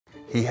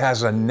He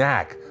has a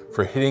knack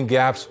for hitting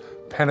gaps,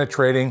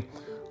 penetrating,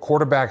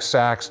 quarterback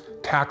sacks,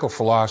 tackle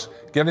for loss,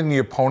 getting the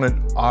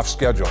opponent off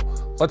schedule.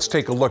 Let's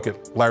take a look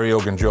at Larry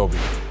Ogunjobi.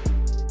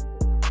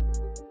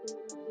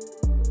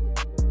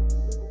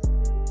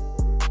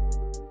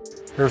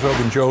 Here's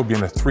Ogunjobi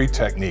in a 3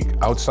 technique,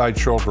 outside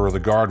shoulder of the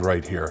guard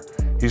right here.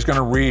 He's going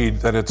to read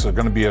that it's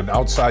going to be an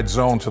outside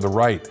zone to the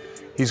right.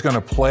 He's going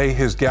to play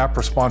his gap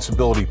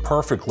responsibility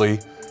perfectly.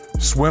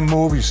 Swim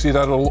move, you see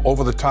that little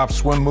over-the-top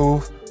swim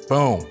move?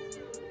 Boom.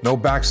 No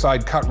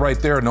backside cut right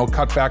there, no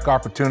cutback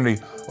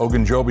opportunity.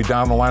 Ogunjobi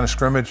down the line of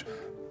scrimmage,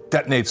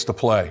 detonates the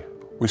play.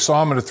 We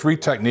saw him in a 3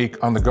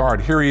 technique on the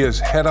guard. Here he is,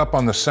 head up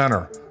on the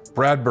center.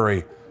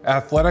 Bradbury,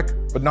 athletic,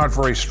 but not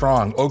very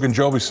strong.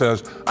 Ogunjobi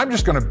says, I'm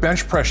just going to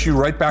bench press you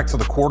right back to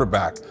the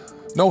quarterback.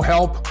 No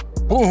help,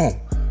 boom.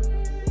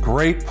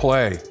 Great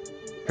play.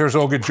 Here's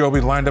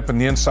Ogunjobi lined up in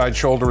the inside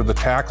shoulder of the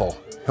tackle.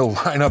 He'll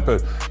line up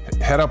a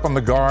head up on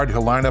the guard.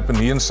 He'll line up in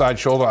the inside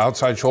shoulder,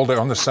 outside shoulder,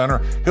 on the center.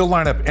 He'll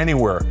line up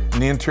anywhere in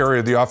the interior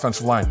of the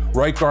offensive line.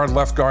 Right guard,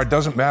 left guard,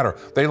 doesn't matter.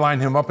 They line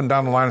him up and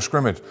down the line of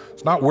scrimmage.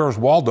 It's not where's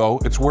Waldo,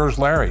 it's where's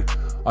Larry.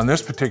 On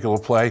this particular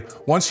play,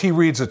 once he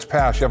reads its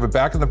pass, you have it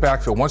back in the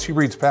backfield. Once he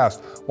reads pass,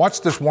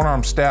 watch this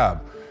one-arm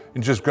stab.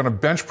 And just going to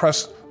bench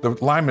press the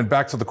lineman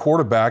back to the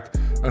quarterback.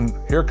 And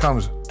here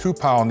comes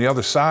Tupou on the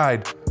other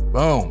side.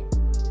 Boom.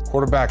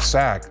 Quarterback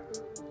sack.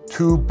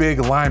 2 big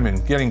linemen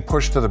getting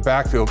pushed to the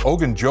backfield.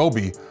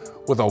 Ogunjobi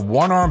with a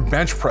one-arm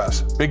bench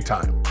press, big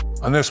time.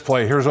 On this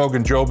play, here's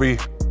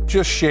Ogunjobi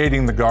just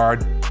shading the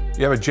guard.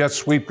 You have a jet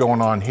sweep going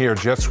on here,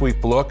 jet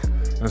sweep look,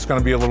 and it's going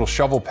to be a little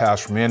shovel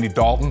pass from Andy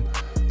Dalton.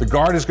 The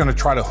guard is going to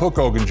try to hook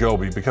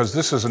Ogunjobi because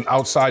this is an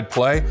outside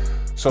play,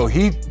 so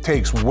he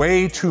takes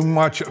way too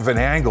much of an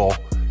angle,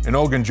 and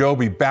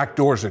Ogunjobi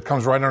backdoors it,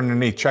 comes right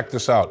underneath. Check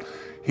this out.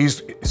 He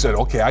said,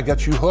 okay, I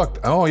got you hooked.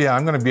 Oh yeah,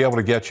 I'm going to be able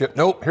to get you.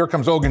 Nope, here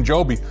comes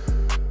Ogunjobi.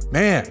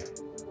 Man,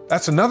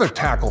 that's another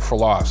tackle for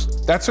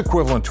loss. That's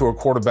equivalent to a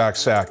quarterback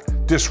sack.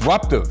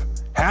 Disruptive,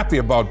 happy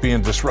about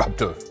being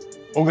disruptive.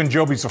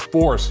 Ogunjobi's a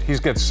force.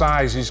 He's got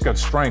size, he's got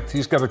strength,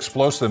 he's got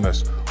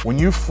explosiveness. When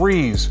you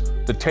freeze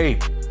the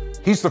tape,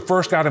 he's the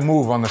first guy to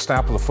move on the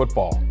snap of the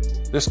football.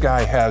 This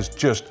guy has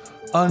just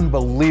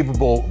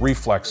unbelievable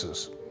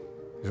reflexes.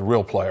 He's a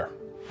real player.